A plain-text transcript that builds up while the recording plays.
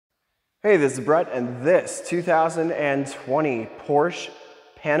Hey, this is Brett, and this 2020 Porsche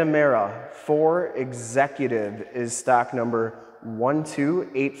Panamera 4 Executive is stock number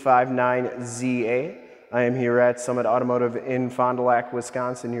 12859ZA. I am here at Summit Automotive in Fond du Lac,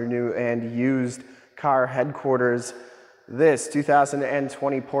 Wisconsin, your new and used car headquarters. This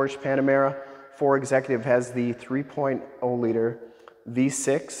 2020 Porsche Panamera 4 Executive has the 3.0 liter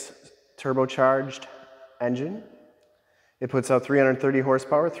V6 turbocharged engine. It puts out 330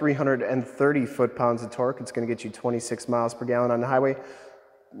 horsepower, 330 foot-pounds of torque. It's going to get you 26 miles per gallon on the highway,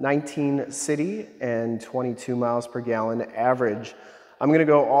 19 city, and 22 miles per gallon average. I'm going to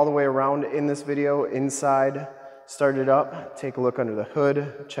go all the way around in this video, inside, start it up, take a look under the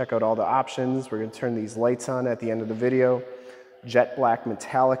hood, check out all the options. We're going to turn these lights on at the end of the video. Jet black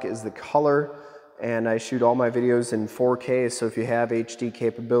metallic is the color, and I shoot all my videos in 4K, so if you have HD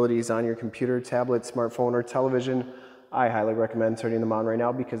capabilities on your computer, tablet, smartphone, or television, I highly recommend turning them on right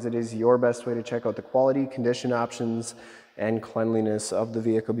now because it is your best way to check out the quality, condition options, and cleanliness of the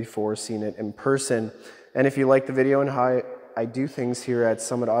vehicle before seeing it in person. And if you like the video and how I do things here at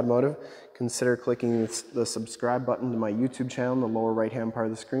Summit Automotive, consider clicking the subscribe button to my YouTube channel in the lower right-hand part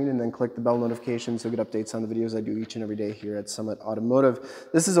of the screen, and then click the bell notification so you get updates on the videos I do each and every day here at Summit Automotive.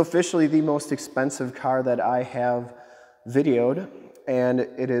 This is officially the most expensive car that I have videoed, and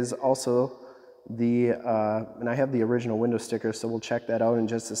it is also and I have the original window sticker, so we'll check that out in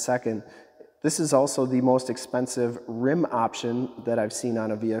just a second. This is also the most expensive rim option that I've seen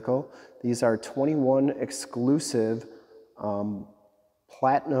on a vehicle. These are 21 exclusive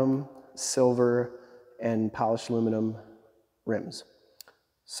platinum, silver, and polished aluminum rims.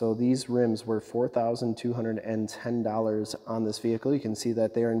 So these rims were $4,210 on this vehicle. You can see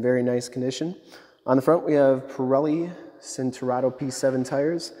that they are in very nice condition. On the front we have Pirelli Cinturato P7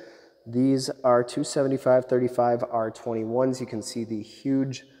 tires. These are 275/35 R21s. You can see the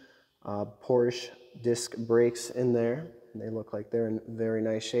huge Porsche disc brakes in there. They look like they're in very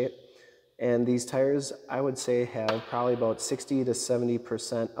nice shape. And these tires, I would say, have probably about 60 to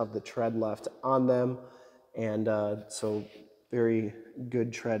 70% of the tread left on them. And so very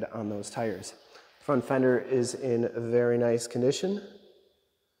good tread on those tires. Front fender is in very nice condition.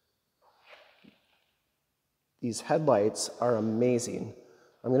 These headlights are amazing.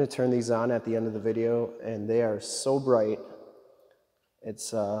 I'm going to turn these on at the end of the video, and they are so bright. It's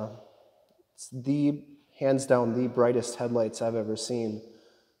the, hands down, the brightest headlights I've ever seen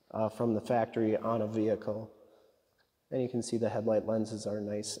from the factory on a vehicle. And you can see the headlight lenses are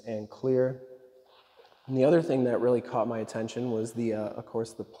nice and clear. And the other thing that really caught my attention was of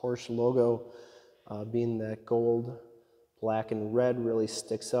course, the Porsche logo being that gold, black, and red really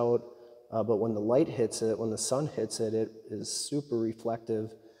sticks out. But when the light hits it, when the sun hits it, it is super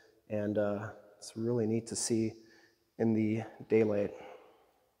reflective, and it's really neat to see in the daylight.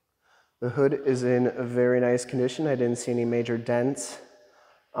 The hood is in a very nice condition. I didn't see any major dents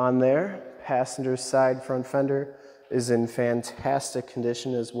on there. Passenger side front fender is in fantastic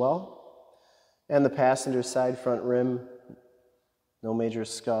condition as well. And the passenger side front rim, no major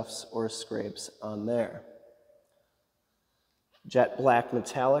scuffs or scrapes on there. Jet black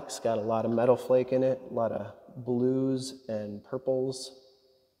metallic's got a lot of metal flake in it, a lot of blues and purples.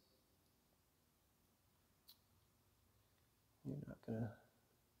 You're not gonna,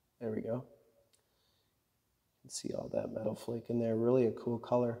 there we go. You can see all that metal flake in there, really a cool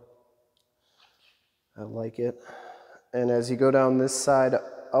color. I like it. And as you go down this side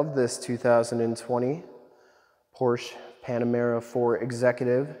of this 2020 Porsche Panamera 4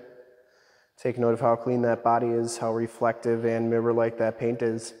 Executive, take note of how clean that body is, how reflective and mirror-like that paint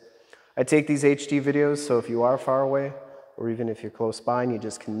is. I take these HD videos, so if you are far away, or even if you're close by and you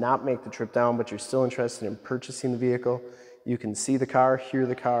just cannot make the trip down, but you're still interested in purchasing the vehicle, you can see the car, hear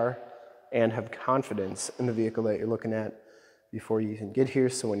the car, and have confidence in the vehicle that you're looking at before you even get here.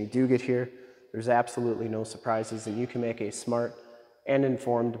 So when you do get here, there's absolutely no surprises, and you can make a smart and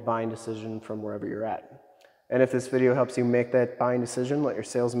informed buying decision from wherever you're at. And if this video helps you make that buying decision, let your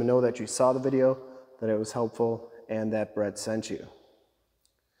salesman know that you saw the video, that it was helpful, and that Brett sent you.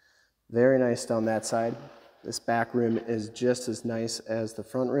 Very nice down that side. This back rim is just as nice as the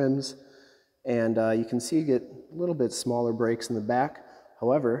front rims. And you can see you get a little bit smaller brakes in the back.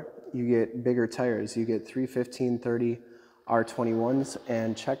 However, you get bigger tires. You get 315/30 R21s,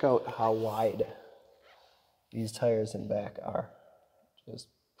 and check out how wide these tires in back are. Just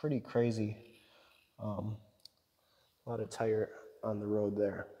pretty crazy. A lot of tire on the road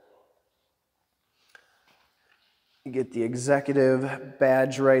there. You get the Executive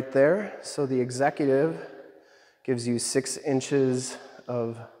badge right there. So the Executive gives you 6 inches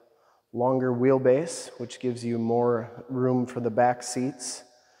of longer wheelbase, which gives you more room for the back seats.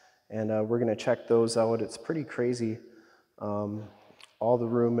 and we're going to check those out. It's pretty crazy, all the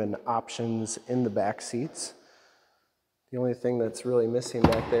room and options in the back seats. The only thing that's really missing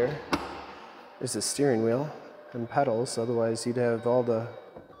back there is the steering wheel and pedals. Otherwise, you'd have all the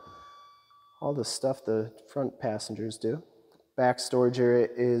stuff the front passengers do. Back storage area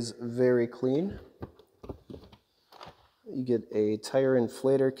is very clean. You get a tire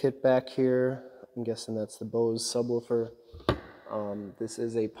inflator kit back here. I'm guessing that's the Bose subwoofer. This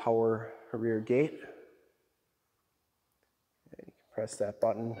is a power rear gate. And you can press that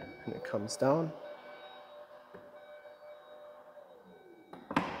button and it comes down.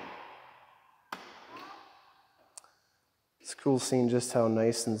 It's cool seeing just how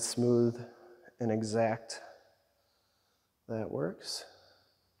nice and smooth and exact that works.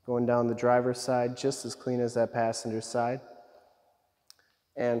 Going down the driver's side, just as clean as that passenger side.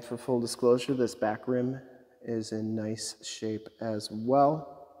 And for full disclosure, this back rim is in nice shape as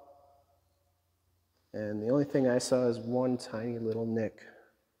well. And the only thing I saw is one tiny little nick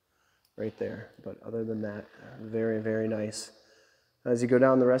right there. But other than that, very, very nice. As you go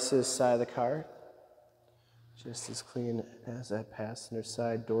down the rest of this side of the car, just as clean as that passenger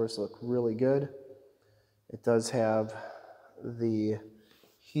side. Doors look really good. It does have the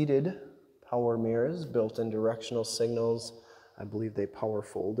heated power mirrors, built-in directional signals. I believe they power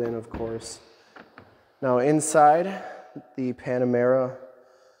fold in, of course. Now inside the Panamera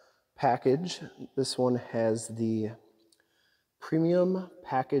package, this one has the Premium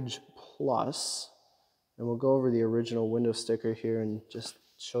Package Plus, and we'll go over the original window sticker here and just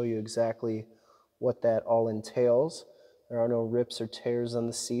show you exactly what that all entails. There are no rips or tears on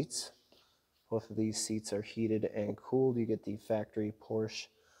the seats. Both of these seats are heated and cooled. You get the factory Porsche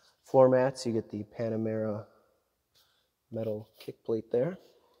floor mats. You get the Panamera metal kick plate there.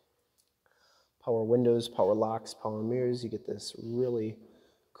 Power windows, power locks, power mirrors. You get this really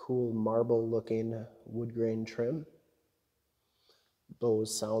cool marble looking wood grain trim.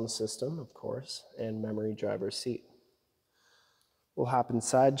 Bose sound system, of course, and memory driver's seat. We'll hop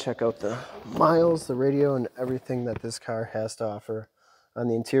inside, check out the miles, the radio, and everything that this car has to offer on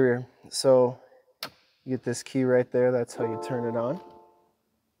the interior. So you get this key right there. That's how you turn it on.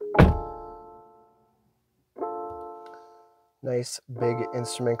 Nice big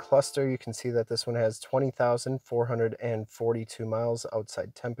instrument cluster. You can see that this one has 20,442 miles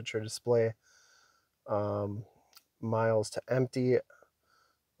outside temperature display. Miles to empty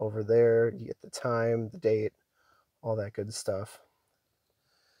over there. You get the time, the date, all that good stuff.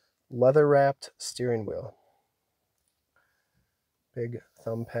 Leather wrapped steering wheel. Big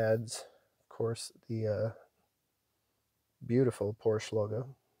thumb pads. Of course, the beautiful Porsche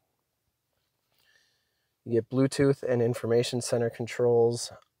logo. You get Bluetooth and information center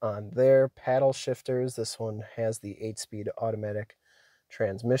controls on there. Paddle shifters. This one has the 8-speed automatic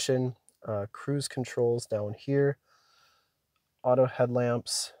transmission. Cruise controls down here. Auto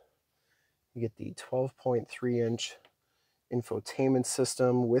headlamps. You get the 12.3-inch infotainment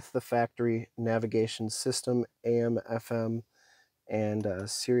system with the factory navigation system, AM, FM, and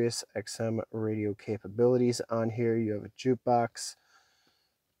Sirius XM radio capabilities on here. You have a jukebox,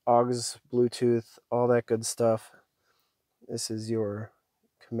 AUX, Bluetooth, all that good stuff. This is your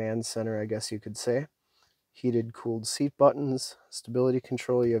command center, I guess you could say. Heated, cooled seat buttons, stability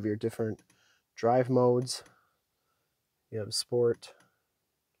control. You have your different drive modes. You have Sport,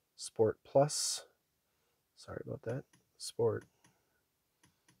 Sport Plus. Sorry about that. Sport,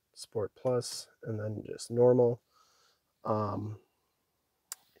 Sport Plus, and then just normal.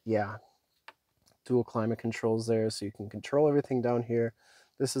 Yeah, dual climate controls there, so you can control everything down here.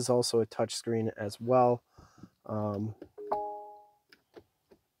 This is also a touch screen as well. You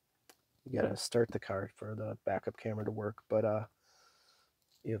gotta start the car for the backup camera to work, but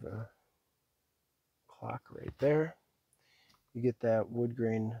you have a clock right there. You get that wood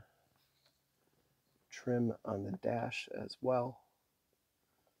grain trim on the dash as well.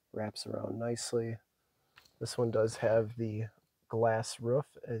 Wraps around nicely. This one does have the glass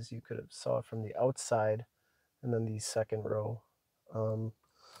roof, as you could have saw from the outside, and then the second row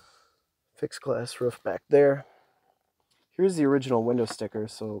fixed glass roof back there. Here's the original window sticker,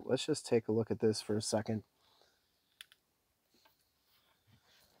 so let's just take a look at this for a second.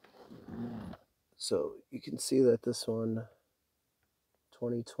 So you can see that this one,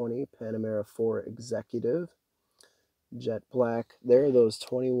 2020 Panamera 4 Executive, jet black. There are those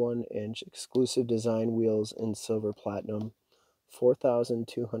 21-inch exclusive design wheels in silver platinum,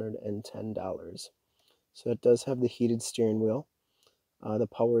 $4,210. So it does have the heated steering wheel, the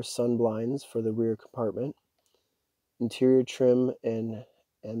power sun blinds for the rear compartment, interior trim in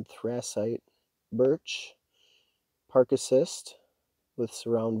anthracite birch, park assist with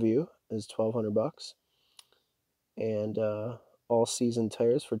surround view is $1,200, and all season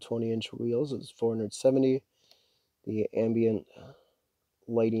tires for 20-inch wheels is $470. The ambient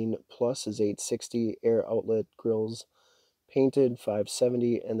lighting plus is $860. Air outlet grills painted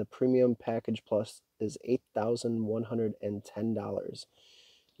 $570, and the premium package plus is $8,110.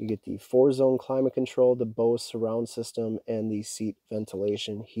 You get the 4-zone climate control, the Bose surround system, and the seat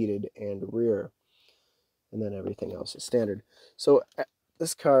ventilation, heated and rear. And then everything else is standard. So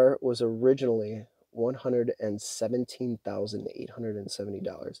this car was originally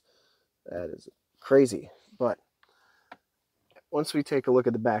 $117,870. That is crazy. But once we take a look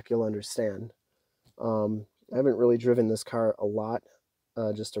at the back, you'll understand. I haven't really driven this car a lot,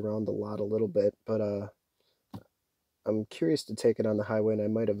 just around the lot a little bit, but I'm curious to take it on the highway, and I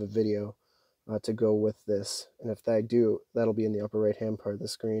might have a video to go with this. And if I do, that'll be in the upper right-hand part of the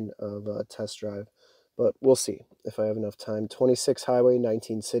screen of a test drive. But we'll see if I have enough time. 26 highway,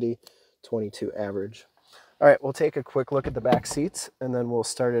 19 city, 22 average. All right, we'll take a quick look at the back seats, and then we'll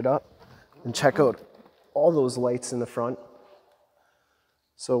start it up and check out all those lights in the front.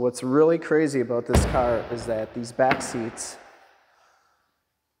 So what's really crazy about this car is that these back seats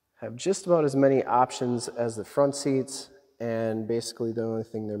have just about as many options as the front seats, and basically the only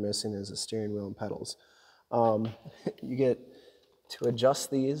thing they're missing is a steering wheel and pedals. You get to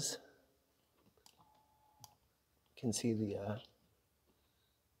adjust these. You can see the, I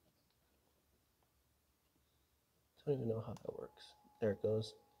don't even know how that works. There it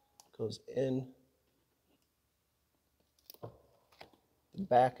goes. Goes in. The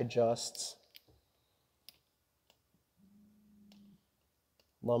back adjusts.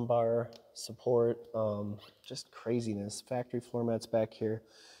 Lumbar support, just craziness. Factory floor mats back here.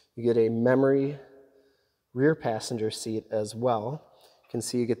 You get a memory rear passenger seat as well. You can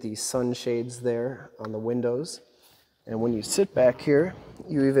see you get these sunshades there on the windows. And when you sit back here,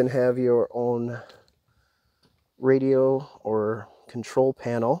 you even have your own radio or control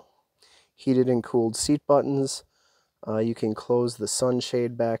panel, heated and cooled seat buttons. You can close the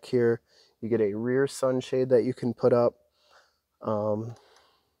sunshade back here. You get a rear sunshade that you can put up. You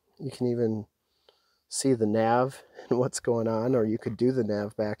can even see the nav and what's going on, or you could do the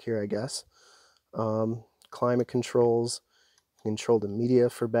nav back here, I guess. Climate controls, control the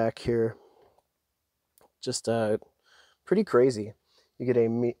media for back here. Just pretty crazy. You get a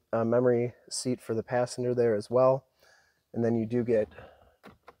memory seat for the passenger there as well. And then you do get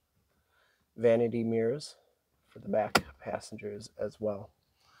vanity mirrors for the back passengers as well.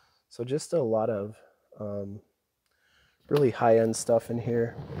 So just a lot of really high-end stuff in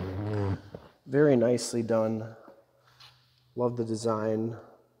here. Very nicely done. Love the design.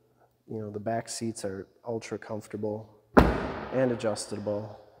 You know, the back seats are ultra comfortable and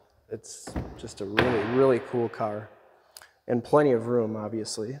adjustable. It's just a really, really cool car. And plenty of room,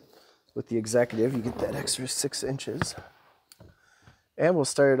 obviously. With the executive, you get that extra 6 inches. And we'll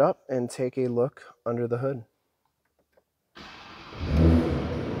start it up and take a look under the hood.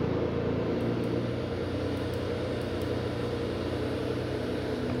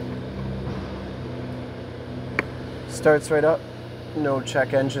 Starts right up. No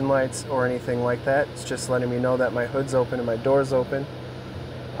check engine lights or anything like that. It's just letting me know that my hood's open and my door's open.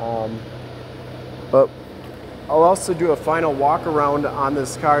 But I'll also do a final walk around on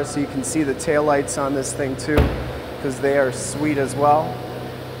this car so you can see the taillights on this thing too, because they are sweet as well.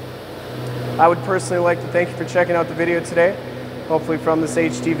 I would personally like to thank you for checking out the video today. Hopefully from this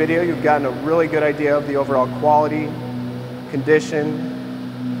HD video you've gotten a really good idea of the overall quality, condition,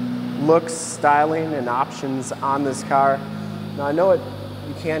 looks, styling, and options on this car. Now I know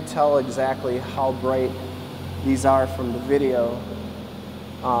you can't tell exactly how bright these are from the video,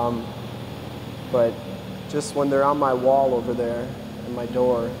 but just when they're on my wall over there and my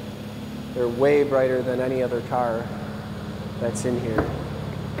door, they're way brighter than any other car that's in here.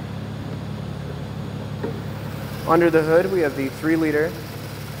 Under the hood we have the 3-liter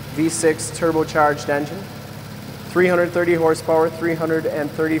V6 turbocharged engine, 330 horsepower,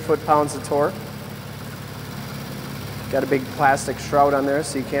 330 foot-pounds of torque. Got a big plastic shroud on there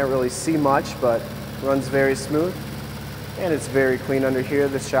so you can't really see much, but runs very smooth. And it's very clean under here.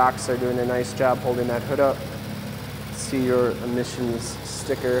 The shocks are doing a nice job holding that hood up. See your emissions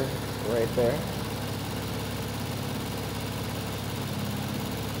sticker right there.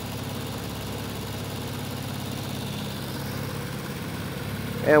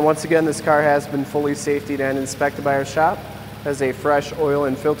 And once again, this car has been fully safetied and inspected by our shop. Has a fresh oil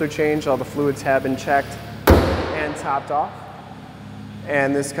and filter change. All the fluids have been checked and topped off.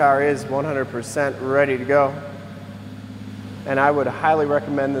 And this car is 100% ready to go. And I would highly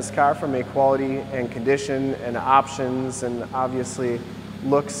recommend this car from a quality and condition and options and obviously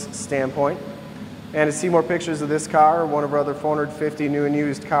looks standpoint. And to see more pictures of this car or one of our other 450 new and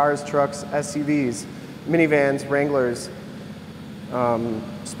used cars, trucks, SUVs, minivans, Wranglers,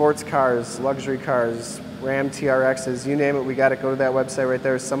 sports cars, luxury cars, Ram TRXs, you name it, we got it. Go to that website right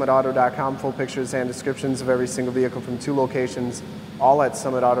there, summitauto.com. Full pictures and descriptions of every single vehicle from 2 locations, all at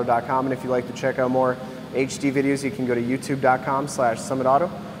summitauto.com. And if you'd like to check out more HD videos, you can go to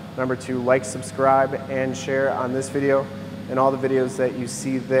youtube.com/summitauto. Remember to like, subscribe, and share on this video and all the videos that you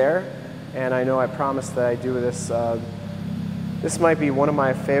see there. And I know I promised that I do this. This might be one of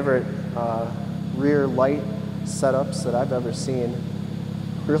my favorite rear light setups that I've ever seen.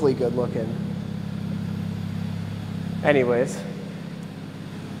 Really good looking. Anyways,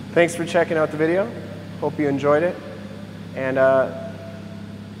 thanks for checking out the video. Hope you enjoyed it. And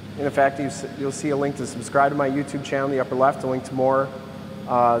in fact, you'll see a link to subscribe to my YouTube channel in the upper left, a link to more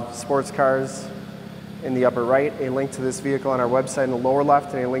sports cars in the upper right, a link to this vehicle on our website in the lower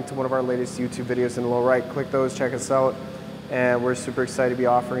left, and a link to one of our latest YouTube videos in the lower right. Click those, check us out, and we're super excited to be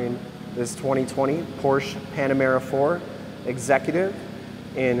offering this 2020 Porsche Panamera 4 Executive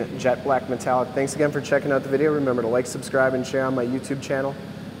in jet black metallic. Thanks again for checking out the video. Remember to like, subscribe, and share on my YouTube channel,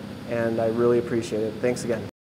 and I really appreciate it. Thanks again.